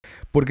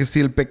Porque si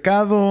el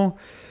pecado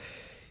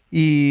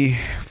y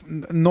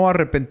no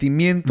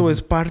arrepentimiento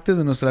es parte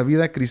de nuestra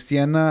vida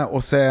cristiana,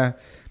 o sea,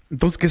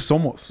 entonces, ¿qué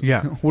somos?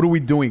 Yeah. What are we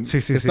doing?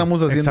 Sí, sí, ¿Qué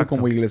estamos haciendo Exacto.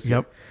 como iglesia?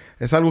 Yep.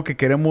 Es algo que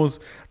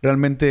queremos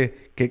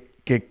realmente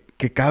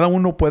que cada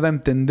uno pueda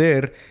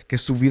entender que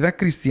su vida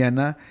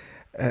cristiana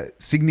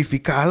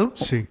significa algo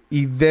Sí.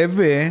 y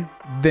debe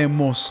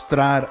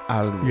demostrar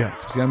algo, Yeah.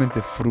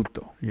 especialmente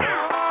fruto. Yeah.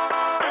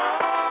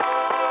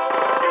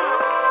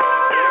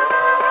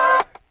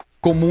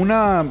 Como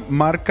una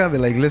marca de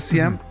la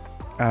iglesia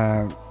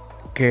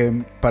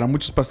que para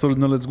muchos pastores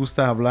no les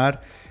gusta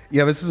hablar y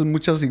a veces en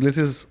muchas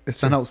iglesias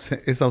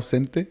es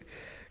ausente,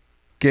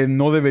 que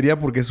no debería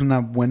porque es una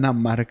buena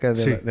marca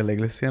de la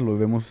iglesia. Lo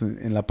vemos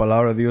en la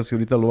palabra de Dios y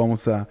ahorita lo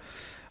vamos a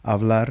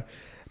hablar.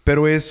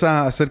 Pero es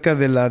acerca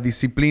de la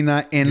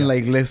disciplina en la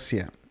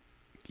iglesia.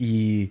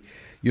 Y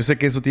yo sé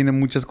que eso tiene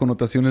muchas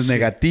connotaciones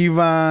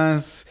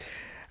negativas.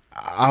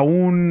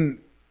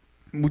 Aún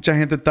mucha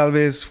gente tal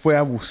vez fue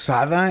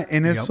abusada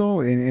en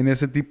eso, en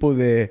ese tipo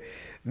de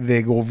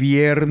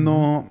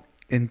gobierno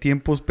en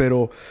tiempos.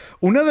 Pero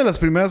una de las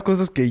primeras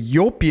cosas que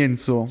yo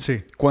pienso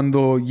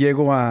cuando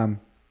llego a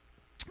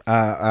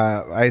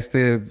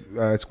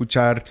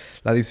escuchar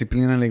la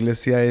disciplina en la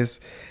iglesia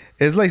es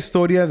la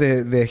historia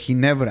de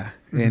Ginebra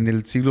en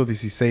el siglo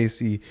XVI.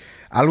 Y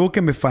algo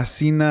que me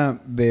fascina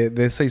de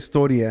esa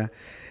historia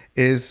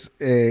es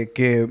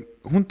que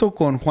junto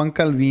con Juan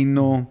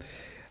Calvino,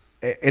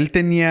 él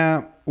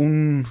tenía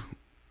un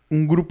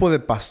grupo de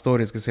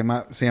pastores que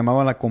se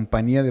llamaba la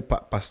Compañía de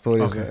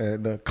Pastores,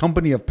 the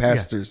Company of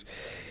Pastors.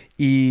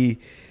 Y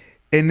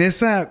en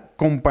esa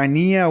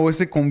compañía o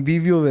ese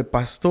convivio de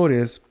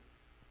pastores,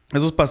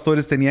 esos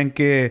pastores tenían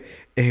que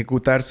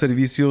ejecutar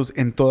servicios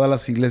en todas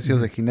las iglesias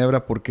de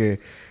Ginebra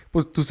porque,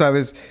 pues tú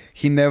sabes,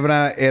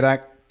 Ginebra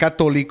era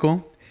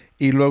católico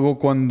y luego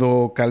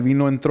cuando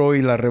Calvino entró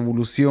y la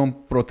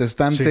revolución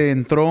protestante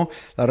entró,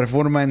 la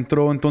reforma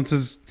entró,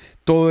 entonces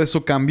todo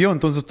eso cambió.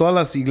 Entonces todas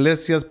las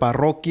iglesias,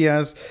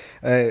 parroquias,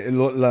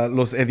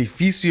 los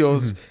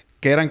edificios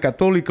que eran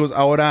católicos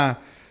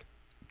ahora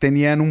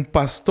tenían un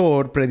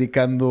pastor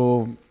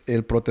predicando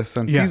el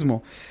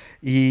protestantismo.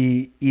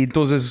 Y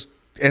entonces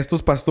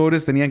estos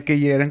pastores tenían que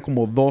ir, eran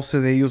como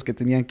 12 de ellos que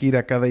tenían que ir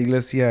a cada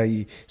iglesia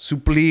y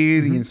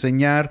suplir y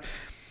enseñar.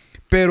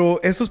 Pero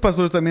estos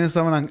pastores también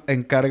estaban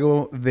en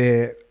cargo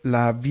de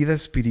la vida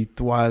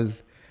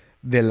espiritual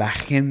de la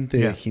gente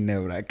de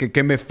Ginebra,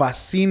 que me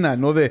fascina,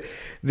 ¿no? De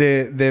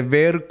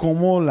ver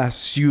cómo la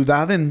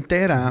ciudad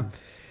entera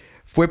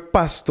fue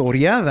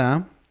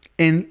pastoreada,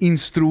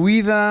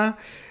 instruida,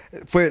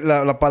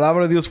 la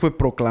palabra de Dios fue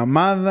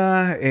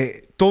proclamada,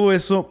 todo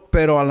eso,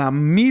 pero a la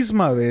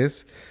misma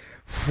vez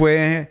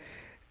fue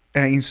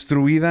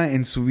instruida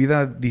en su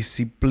vida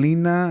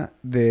disciplina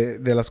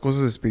de las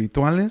cosas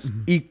espirituales.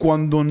 Y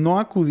cuando no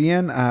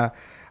acudían a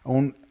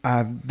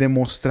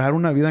demostrar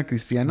una vida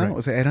cristiana,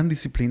 o sea, eran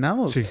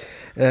disciplinados.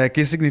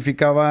 ¿Qué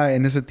significaba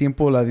en ese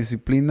tiempo la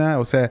disciplina?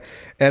 O sea,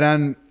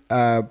 eran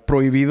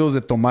prohibidos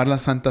de tomar la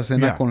Santa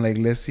Cena con la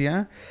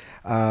iglesia.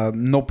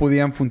 No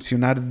podían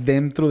funcionar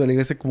dentro de la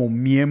iglesia como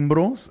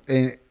miembros.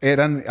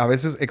 Eran a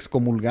veces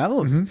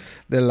excomulgados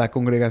de la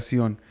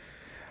congregación.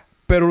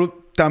 Pero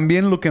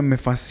también lo que me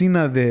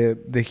fascina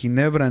de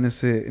Ginebra en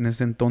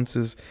ese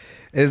entonces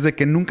es de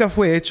que nunca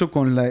fue hecho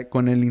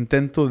con el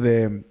intento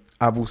de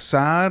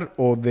abusar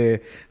o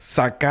de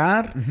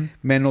sacar,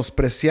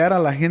 menospreciar a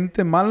la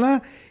gente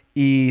mala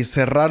y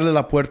cerrarle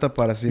la puerta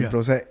para siempre.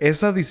 O sea,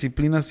 esa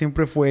disciplina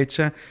siempre fue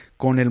hecha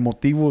con el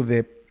motivo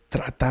de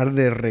tratar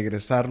de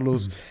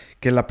regresarlos,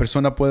 que la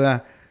persona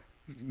pueda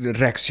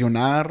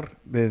reaccionar,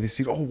 de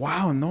decir, oh,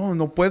 wow,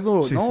 no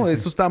puedo,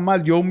 eso está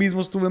mal, yo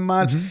mismo estuve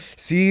mal.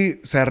 Sí,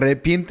 se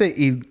arrepiente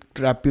y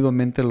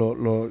rápidamente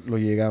lo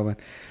llegaban.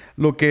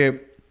 Lo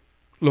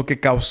que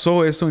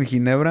causó eso en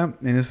Ginebra,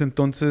 en ese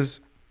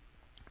entonces,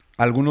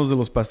 algunos de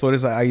los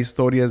pastores, hay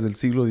historias del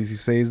siglo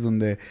XVI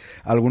donde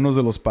algunos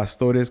de los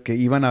pastores que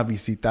iban a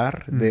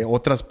visitar de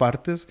otras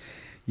partes,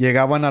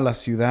 llegaban a la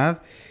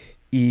ciudad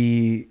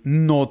y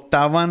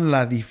notaban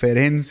la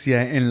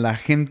diferencia en la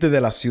gente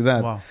de la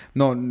ciudad.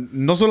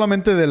 No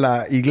solamente de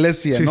la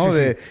iglesia,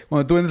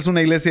 cuando tú entras a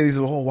una iglesia y dices,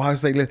 oh, wow,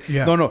 esta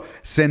iglesia. No,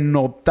 se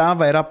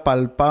notaba, era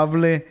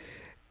palpable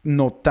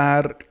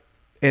notar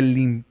el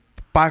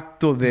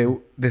impacto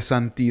de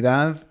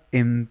santidad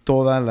en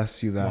toda la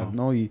ciudad,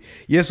 ¿no? Y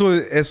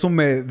eso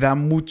me da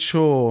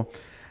mucho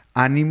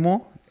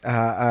ánimo.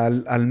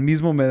 Al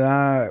mismo me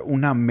da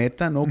una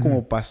meta, ¿no?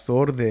 Como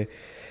pastor de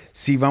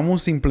si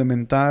vamos a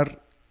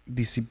implementar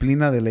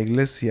disciplina de la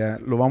iglesia,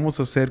 lo vamos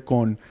a hacer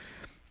con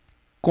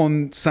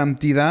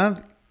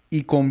santidad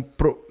y con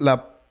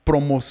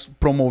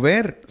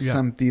promover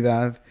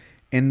santidad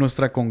en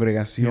nuestra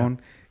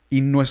congregación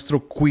y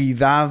nuestro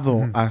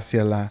cuidado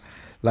hacia la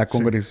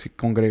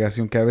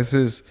congregación, que a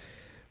veces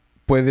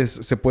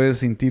se puede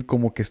sentir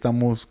como que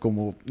estamos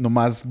como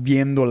nomás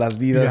viendo las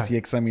vidas y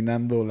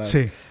examinando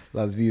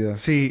las vidas.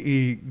 Sí,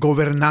 y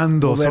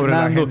gobernando sobre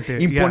la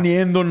gente.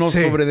 Imponiéndonos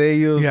sobre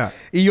ellos.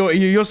 Y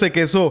yo sé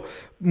que eso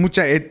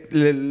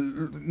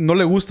no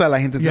le gusta a la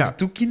gente. Entonces,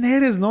 ¿tú quién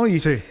eres, no? Y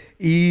eso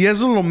es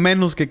lo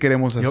menos que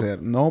queremos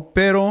hacer, ¿no?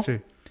 Pero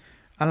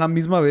a la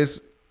misma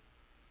vez,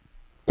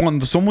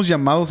 cuando somos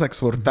llamados a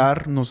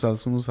exhortarnos a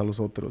los unos a los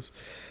otros,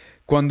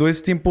 cuando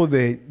es tiempo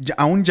de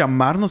aún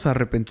llamarnos a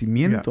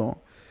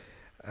arrepentimiento,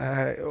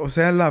 o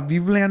sea, la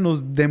Biblia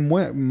nos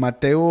demuestra,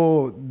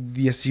 Mateo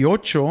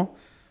 18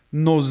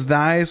 nos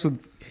da eso.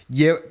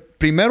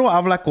 Primero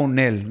habla con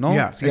él, ¿no?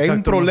 Si hay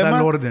un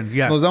problema,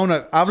 nos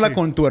da habla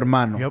con tu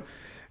hermano.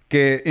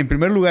 Que en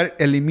primer lugar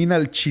elimina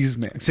el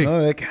chisme. ¿No?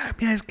 De que,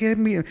 mira, es que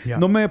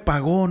no me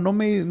pagó,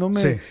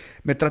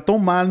 me trató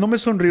mal, no me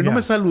sonrió, no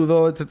me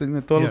saludó,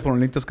 etc. Todos los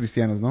problemitas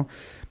cristianos, ¿no?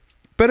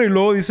 Pero y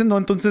luego dicen, no,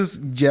 entonces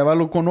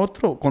llévalo con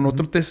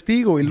otro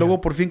testigo. Y luego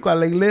por fin a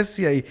la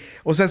iglesia.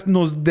 O sea,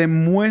 nos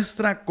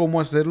demuestra cómo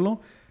hacerlo,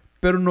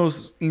 pero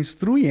nos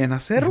instruye en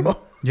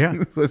hacerlo.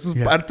 Eso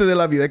es parte de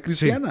la vida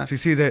cristiana.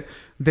 Sí,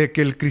 de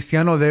que el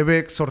cristiano debe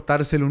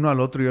exhortarse el uno al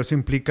otro, y eso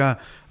implica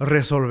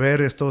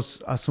resolver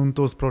estos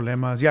asuntos,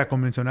 problemas.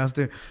 Como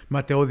mencionaste,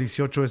 Mateo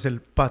 18 es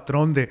el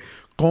patrón de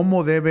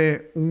cómo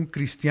debe un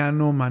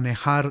cristiano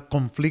manejar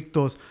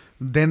conflictos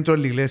dentro de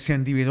la iglesia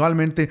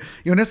individualmente.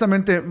 Y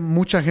honestamente,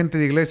 mucha gente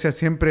de iglesia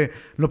siempre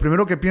lo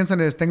primero que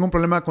piensan es, tengo un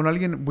problema con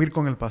alguien, voy a ir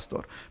con el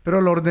pastor. Pero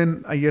el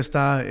orden ahí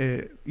está,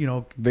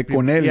 ve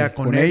con él,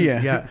 con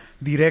ella.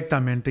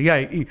 Directamente.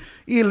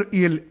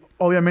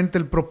 Obviamente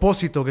el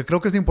propósito, que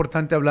creo que es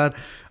importante hablar,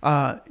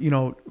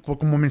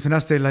 como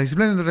mencionaste, la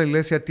disciplina de la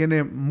iglesia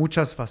tiene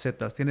muchas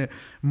facetas, tiene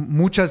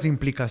muchas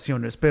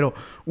implicaciones, pero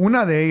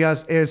una de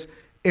ellas es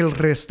el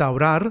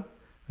restaurar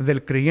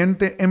del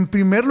creyente, en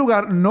primer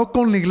lugar, no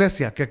con la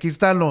iglesia, que aquí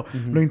está lo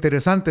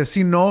interesante,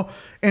 sino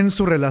en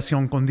su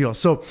relación con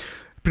Dios.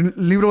 El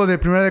libro de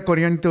 1 de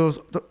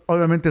Corintios,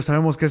 obviamente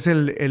sabemos que es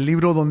el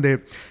libro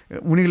donde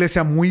una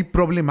iglesia muy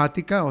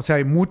problemática, o sea,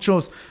 hay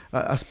muchos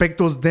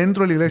aspectos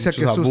dentro de la iglesia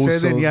que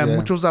suceden,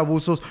 muchos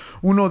abusos.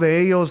 Uno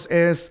de ellos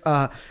es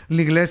la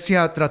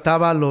iglesia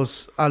trataba a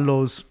los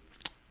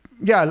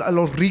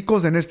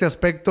ricos en este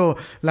aspecto,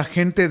 la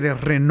gente de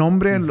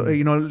renombre, la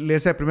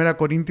iglesia de 1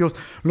 Corintios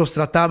los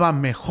trataba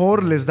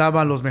mejor, les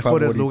daba los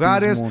mejores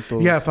lugares,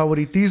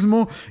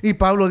 favoritismo. Y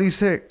Pablo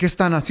dice, ¿qué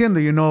están haciendo?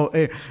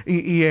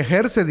 Y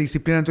ejerce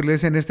disciplina en tu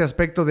iglesia en este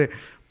aspecto de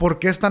 ¿por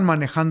qué están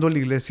manejando la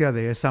iglesia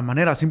de esa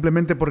manera?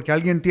 Simplemente porque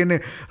alguien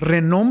tiene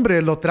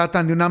renombre lo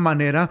tratan de una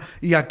manera,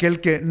 y aquel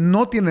que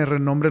no tiene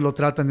renombre lo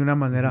tratan de una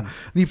manera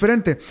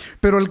diferente.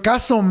 Pero el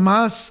caso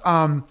más...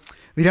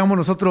 diríamos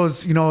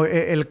nosotros,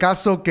 el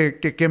caso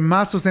que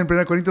más sucede en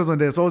 1 Corintios,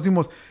 donde nosotros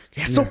decimos,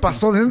 eso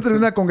pasó dentro de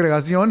una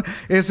congregación,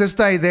 es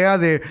esta idea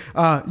de,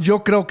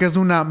 yo creo que es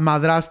una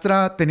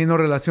madrastra teniendo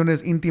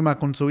relaciones íntimas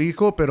con su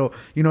hijo, pero,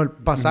 el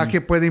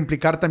pasaje puede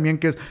implicar también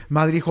que es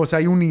madre-hijo, o sea,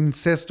 hay un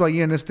incesto ahí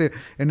en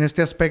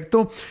este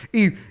aspecto.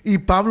 Y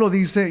Pablo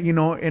dice,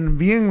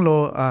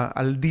 envíenlo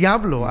al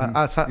diablo,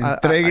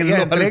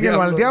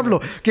 entréguenlo al diablo,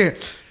 que...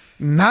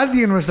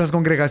 Nadie en nuestras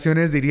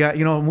congregaciones diría,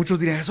 muchos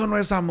dirían, eso no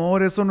es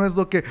amor, eso no es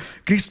lo que...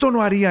 Cristo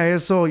no haría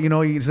eso,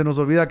 y se nos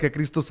olvida que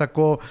Cristo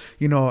sacó,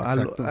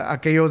 a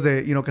aquellos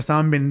que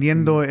estaban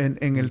vendiendo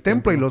en el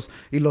templo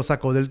y los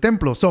sacó del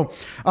templo.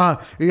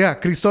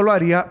 Cristo lo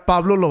haría,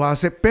 Pablo lo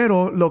hace,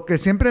 pero lo que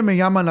siempre me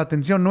llama la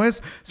atención no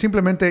es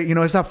simplemente,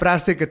 esa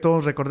frase que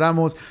todos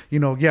recordamos,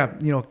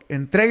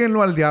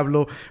 entréguenlo al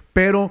diablo,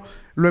 pero...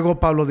 Luego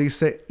Pablo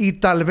dice, y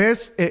tal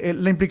vez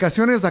la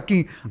implicación es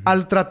aquí,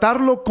 al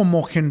tratarlo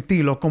como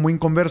gentil o como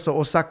inconverso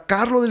o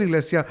sacarlo de la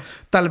iglesia,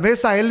 tal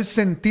vez a él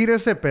sentir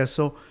ese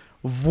peso,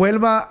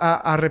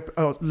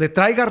 le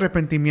traiga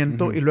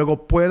arrepentimiento y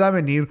luego pueda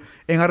venir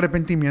en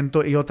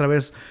arrepentimiento y otra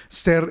vez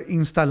ser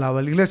instalado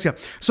en la iglesia.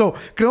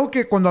 Creo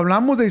que cuando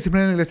hablamos de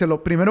disciplina en la iglesia,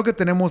 lo primero que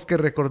tenemos que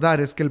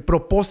recordar es que el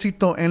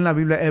propósito en la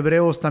Biblia,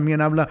 Hebreos también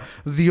habla,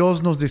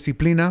 Dios nos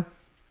disciplina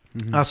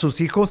a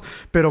sus hijos,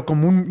 pero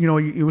como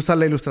y usa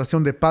la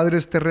ilustración de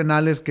padres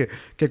terrenales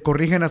que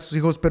corrigen a sus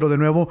hijos, pero de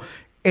nuevo,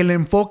 el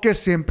enfoque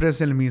siempre es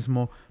el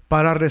mismo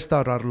para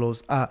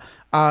restaurarlos a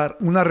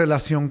una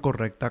relación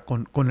correcta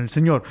con el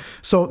Señor.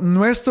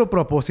 Nuestro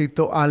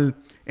propósito al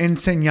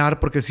enseñar,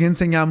 porque si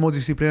enseñamos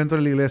disciplina dentro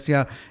de la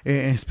iglesia,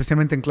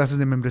 especialmente en clases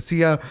de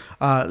membresía,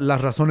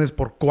 las razones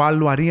por cuál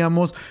lo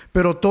haríamos,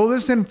 pero todo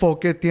ese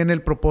enfoque tiene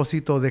el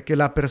propósito de que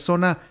la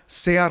persona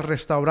sea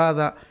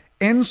restaurada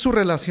en su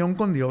relación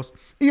con Dios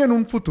y en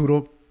un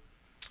futuro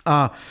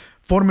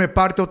forme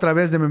parte otra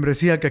vez de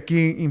membresía, que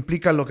aquí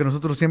implica lo que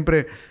nosotros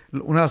siempre,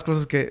 una de las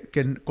cosas que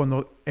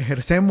cuando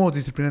ejercemos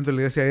disciplina dentro de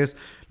la iglesia es,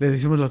 le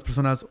decimos a las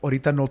personas,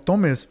 ahorita no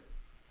tomes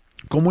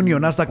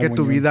comunión hasta que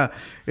tu vida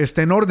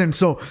esté en orden.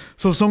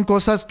 Son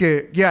cosas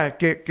que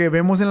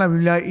vemos en la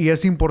Biblia y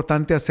es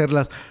importante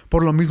hacerlas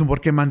por lo mismo,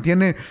 porque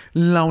mantiene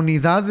la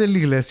unidad de la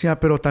iglesia,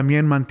 pero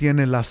también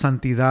mantiene la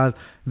santidad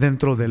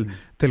dentro del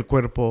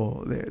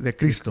cuerpo de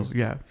Cristo.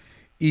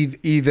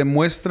 Y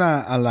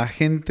demuestra a la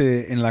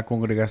gente en la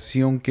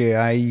congregación que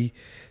hay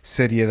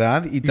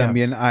seriedad y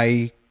también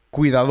hay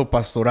cuidado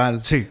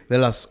pastoral de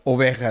las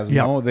ovejas,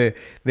 ¿no? De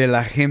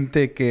la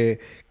gente que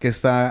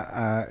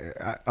está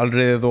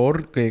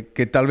alrededor,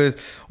 que tal vez...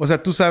 O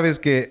sea, tú sabes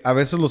que a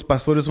veces los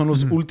pastores son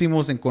los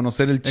últimos en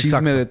conocer el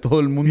chisme de todo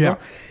el mundo.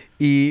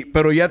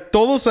 Pero ya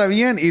todos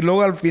sabían y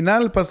luego al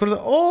final el pastor...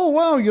 Oh,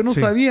 wow, yo no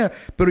sabía.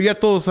 Pero ya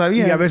todos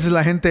sabían. Y a veces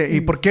la gente... ¿Y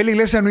por qué la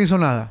iglesia no hizo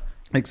nada?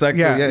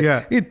 Exacto.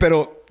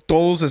 Pero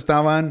todos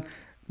estaban...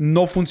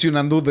 no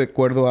funcionando de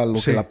acuerdo a lo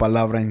que la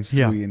palabra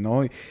instruye,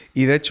 ¿no?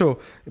 Y de hecho,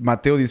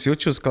 Mateo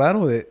 18 es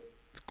claro de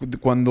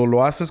cuando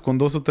lo haces con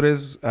 2 o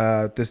 3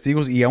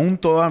 testigos y aún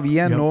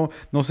todavía no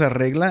se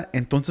arregla,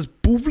 entonces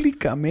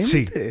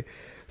públicamente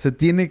se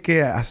tiene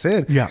que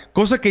hacer.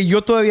 Cosa que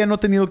yo todavía no he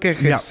tenido que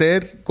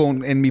ejercer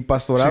en mi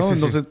pastorado.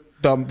 No sé,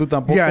 tú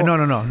tampoco.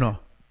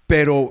 No.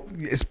 Pero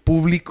es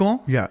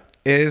público.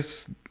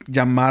 Es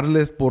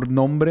llamarles por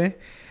nombre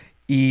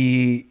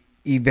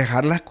y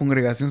dejar la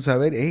congregación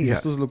saber,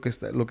 esto es lo que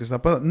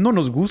está pasando. No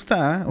nos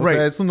gusta, O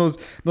sea, eso no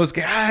es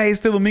que,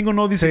 este domingo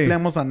no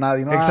disciplinamos a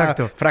nadie, ¿no?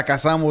 Exacto.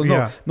 Fracasamos.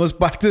 No es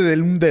parte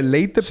de un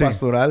deleite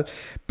pastoral,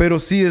 pero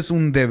sí es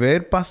un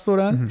deber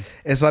pastoral.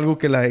 Es algo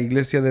que la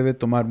iglesia debe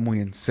tomar muy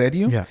en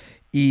serio.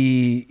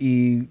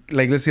 Y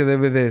la iglesia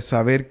debe de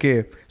saber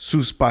que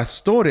sus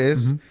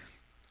pastores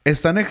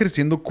están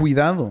ejerciendo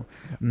cuidado.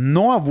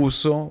 No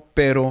abuso,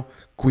 pero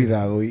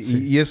cuidado.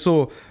 Y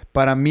eso...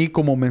 Para mí,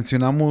 como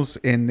mencionamos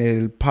en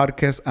el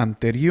podcast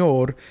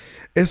anterior,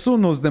 eso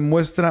nos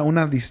demuestra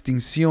una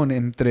distinción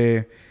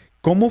entre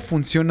cómo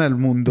funciona el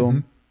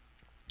mundo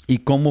y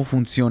cómo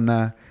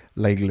funciona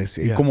la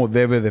iglesia y cómo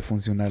debe de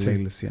funcionar la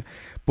iglesia.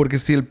 Porque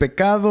si el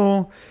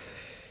pecado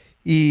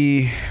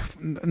y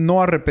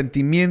no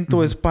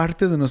arrepentimiento es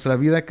parte de nuestra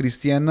vida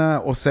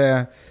cristiana, o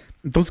sea,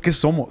 entonces, ¿qué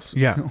somos?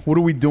 What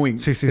are we doing?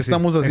 ¿Qué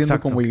estamos haciendo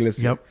como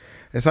iglesia?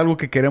 Es algo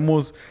que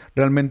queremos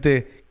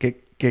realmente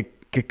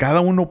que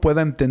cada uno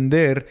pueda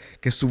entender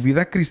que su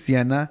vida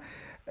cristiana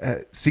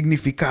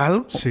significa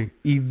algo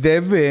y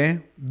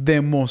debe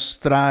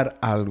demostrar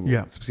algo,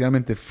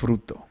 especialmente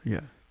fruto.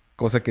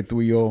 Cosa que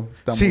tú y yo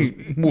estamos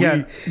muy...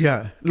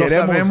 Lo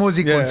sabemos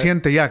y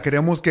consciente.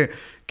 Queremos que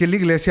la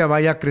iglesia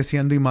vaya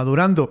creciendo y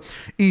madurando.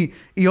 Y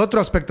otro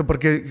aspecto,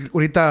 porque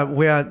ahorita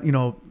voy a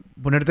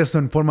ponerte esto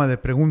en forma de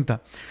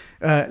pregunta.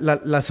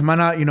 La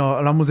semana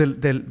hablamos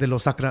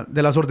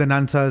de las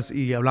ordenanzas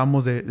y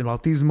hablamos del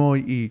bautismo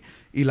y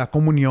la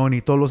comunión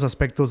y todos los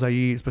aspectos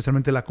ahí,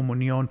 especialmente la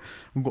comunión,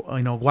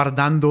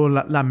 guardando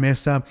la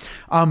mesa.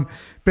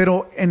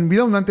 Pero en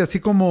Vida Abundante, así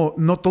como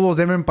no todos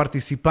deben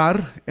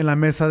participar en la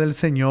mesa del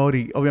Señor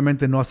y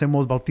obviamente no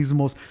hacemos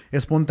bautismos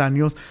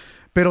espontáneos,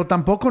 pero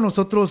tampoco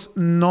nosotros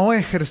no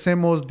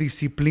ejercemos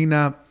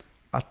disciplina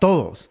a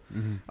todos.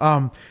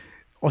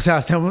 O sea,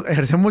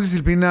 ejercemos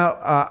disciplina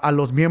a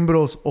los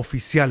miembros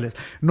oficiales.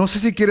 No sé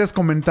si quieres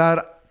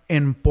comentar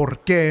en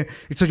por qué.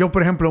 Yo,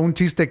 por ejemplo, un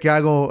chiste que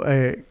hago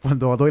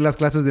cuando doy las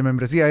clases de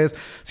membresía es,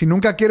 si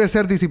nunca quieres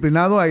ser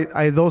disciplinado,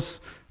 hay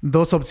dos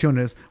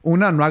opciones.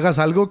 Una, no hagas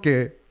algo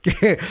que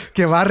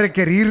va a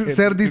requerir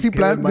ser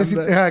disciplinado,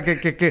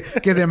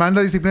 que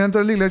demanda disciplina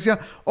dentro de la iglesia.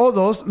 O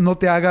 2, no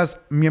te hagas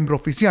miembro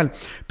oficial.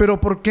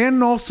 Pero ¿por qué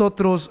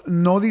nosotros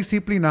no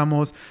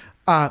disciplinamos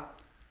a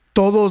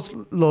todos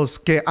los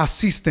que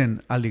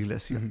asisten a la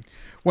iglesia?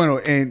 Bueno,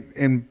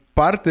 en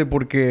parte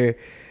porque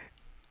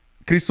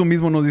Cristo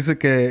mismo nos dice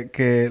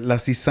que la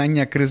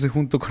cizaña crece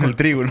junto con el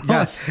trigo, ¿no?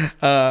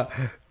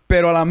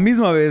 Pero a la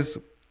misma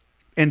vez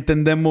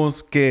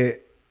entendemos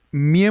que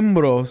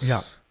miembros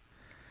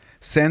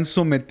se han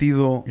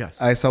sometido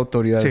a esa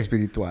autoridad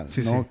espiritual,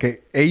 ¿no?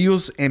 Que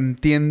ellos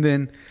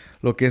entienden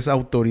lo que es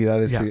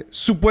autoridad espiritual.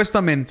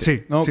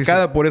 Supuestamente, ¿no?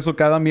 Por eso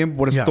cada miembro,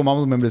 por eso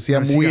tomamos membresía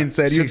muy en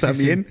serio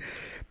también.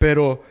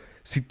 Pero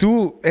si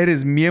tú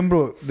eres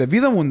miembro de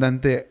Vida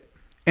Abundante,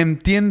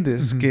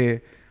 entiendes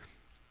que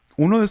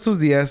uno de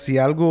estos días, si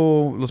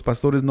los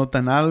pastores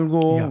notan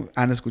algo,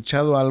 han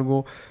escuchado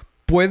algo,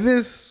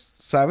 puedes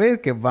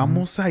saber que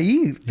vamos a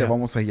ir. Te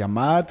vamos a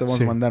llamar, te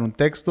vamos a mandar un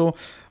texto,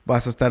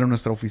 vas a estar en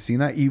nuestra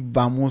oficina y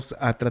vamos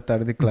a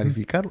tratar de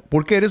clarificarlo.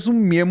 Porque eres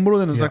un miembro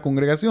de nuestra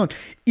congregación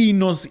y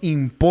nos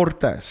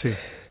importas.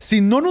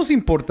 Si no nos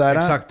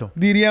importara,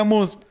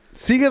 diríamos,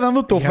 sigue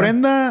dando tu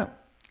ofrenda.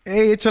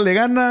 Échale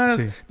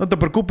ganas, no te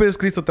preocupes,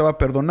 Cristo te va a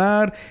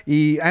perdonar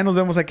y ahí nos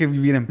vemos, hay que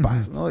vivir en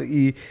paz, ¿no?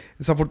 Y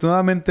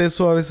desafortunadamente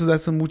eso a veces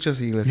hacen muchas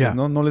iglesias,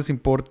 ¿no? No les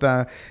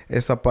importa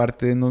esa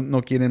parte,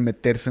 no quieren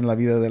meterse en la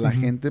vida de la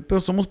gente,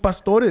 pero somos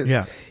pastores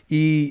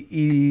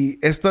y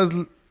esta es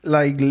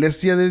la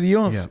iglesia de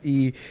Dios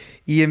y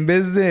en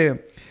vez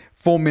de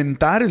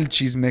fomentar el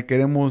chisme,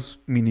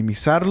 queremos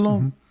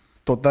minimizarlo,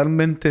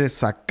 totalmente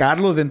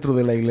sacarlo dentro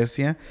de la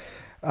iglesia,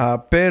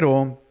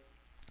 pero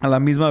a la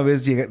misma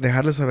vez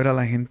dejarle saber a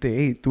la gente,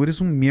 hey, tú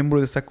eres un miembro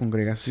de esta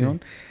congregación,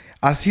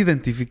 has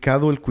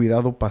identificado el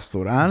cuidado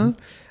pastoral,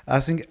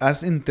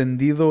 has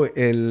entendido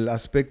el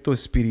aspecto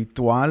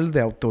espiritual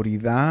de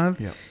autoridad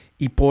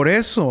y por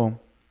eso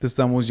te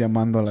estamos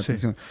llamando a la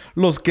atención.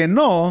 Los que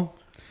no,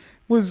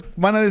 pues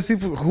van a decir,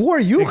 who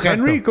are you,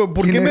 Henry?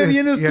 ¿Por qué me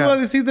vienes tú a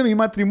decir de mi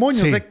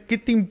matrimonio? O sea, ¿qué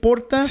te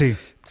importa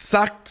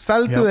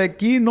salte de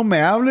aquí, no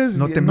me hables.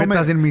 No te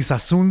metas en mis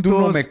asuntos. Tú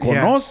no me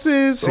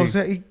conoces. Sí. O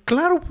sea, y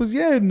claro, pues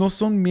no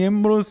son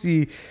miembros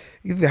y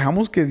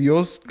dejamos que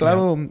Dios,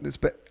 claro,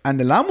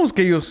 anhelamos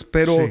que ellos,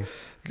 pero... Sí.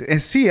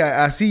 Sí,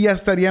 así ya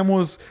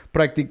estaríamos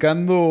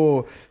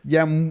practicando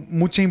ya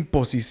mucha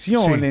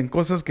imposición en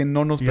cosas que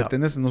no nos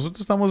pertenecen. Nosotros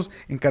estamos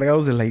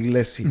encargados de la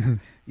iglesia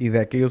y de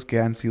aquellos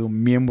que han sido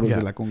miembros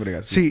de la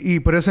congregación. Sí,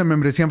 y por eso en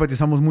membresía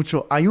enfatizamos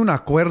mucho. Hay un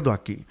acuerdo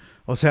aquí.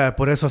 O sea,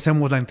 por eso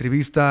hacemos la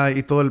entrevista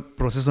y todo el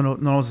proceso. No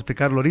vamos a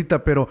explicarlo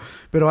ahorita, pero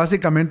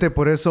básicamente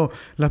por eso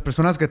las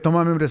personas que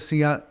toman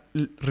membresía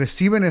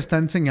reciben esta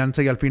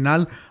enseñanza y al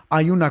final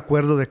hay un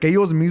acuerdo de que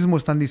ellos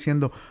mismos están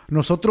diciendo,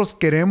 nosotros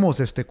queremos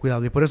este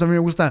cuidado. Y por eso a mí me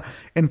gusta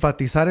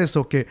enfatizar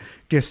eso, que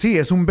sí,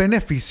 es un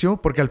beneficio,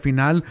 porque al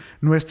final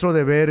nuestro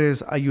deber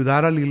es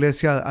ayudar a la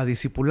iglesia a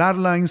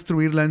discipularla, a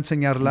instruirla, a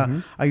enseñarla,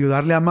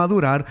 ayudarle a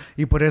madurar.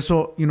 Y por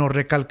eso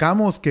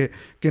recalcamos que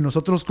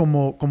nosotros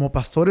como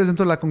pastores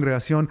dentro de la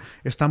congregación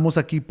estamos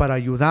aquí para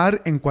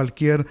ayudar en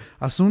cualquier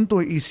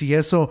asunto. Y si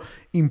eso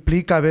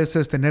implica a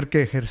veces tener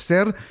que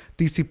ejercer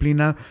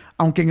disciplina,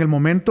 aunque en el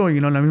momento, y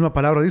la misma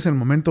palabra dice, en el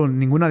momento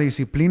ninguna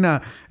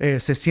disciplina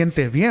se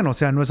siente bien. O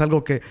sea, no es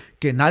algo que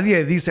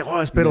nadie dice,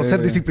 espero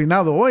ser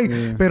disciplinado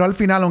hoy. Pero al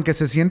final, aunque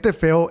se siente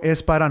feo,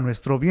 es para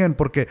nuestro bien,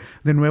 porque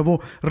de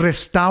nuevo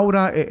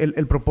restaura,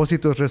 el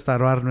propósito es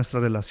restaurar nuestra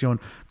relación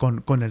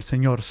con el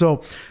Señor.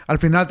 Al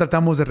final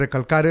tratamos de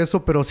recalcar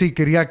eso, pero sí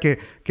quería que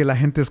la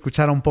gente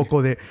escuchara un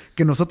poco de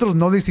que nosotros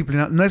no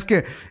disciplinamos. No es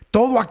que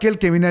todo aquel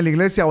que viene a la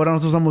iglesia, ahora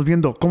nosotros estamos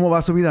viendo cómo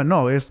va su vida.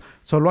 No, es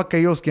solo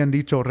aquellos que han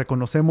dicho,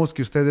 reconocemos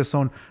que ustedes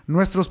son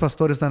nuestros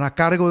pastores, están a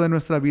cargo de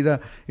nuestra vida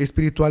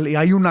espiritual y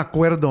hay un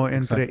acuerdo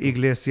entre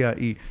iglesia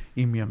y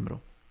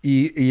miembro.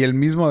 Y el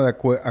mismo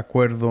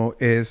acuerdo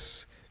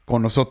es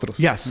con nosotros.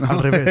 Yes, ¿no?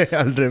 Al revés.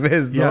 Al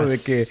revés, ¿no? De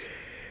que,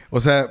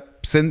 o sea,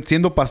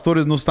 siendo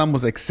pastores no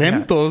estamos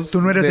exentos.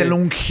 Tú no eres el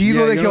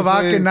ungido de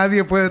Jehová que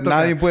nadie puede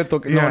tocar. Nadie puede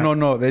tocar.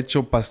 No. De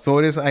hecho,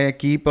 pastores hay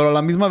aquí, pero a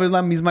la misma vez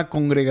la misma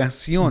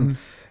congregación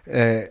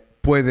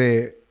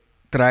puede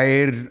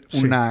traer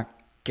una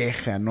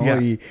queja, ¿no?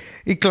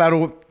 Y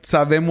claro,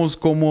 sabemos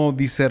cómo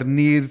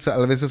discernir.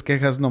 A veces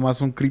quejas nomás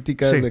son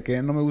críticas de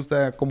que no me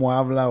gusta cómo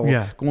habla o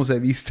cómo se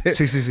viste.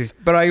 Sí.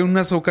 Pero hay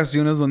unas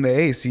ocasiones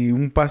donde, si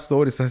un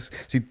pastor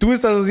si tú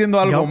estás haciendo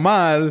algo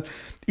mal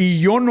y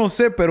yo no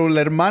sé, pero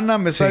la hermana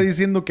me está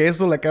diciendo que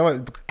eso le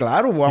acaba...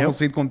 Claro,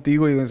 vamos a ir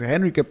contigo y dice,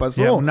 Henry, ¿qué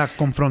pasó? Una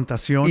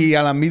confrontación. Y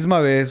a la misma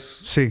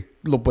vez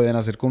lo pueden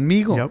hacer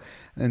conmigo.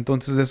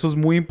 Entonces eso es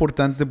muy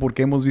importante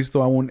porque hemos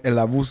visto aún el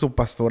abuso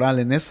pastoral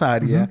en esa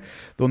área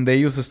donde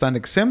ellos están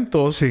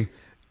exentos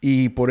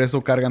y por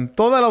eso cargan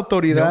toda la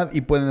autoridad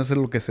y pueden hacer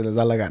lo que se les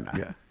da la gana.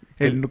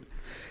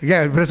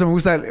 Por eso me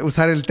gusta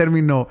usar el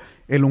término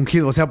el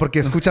ungido. O sea, porque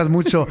escuchas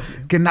mucho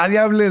que nadie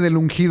hable del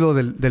ungido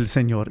del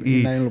Señor.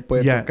 Y nadie lo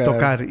puede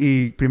tocar.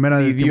 Y primera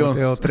de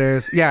Timoteo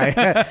 3.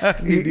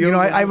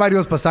 Hay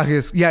varios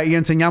pasajes. Y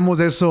enseñamos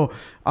eso,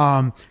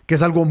 que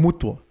es algo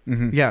mutuo.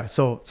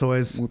 So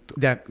es mutuo.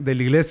 De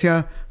la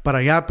iglesia para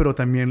allá, pero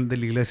también de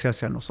la iglesia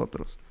hacia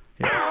nosotros.